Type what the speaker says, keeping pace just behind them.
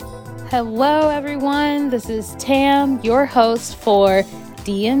Hello, everyone. This is Tam, your host for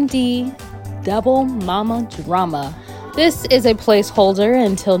DMD Double Mama Drama. This is a placeholder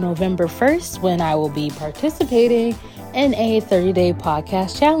until November 1st when I will be participating in a 30-day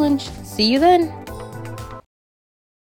podcast challenge. See you then.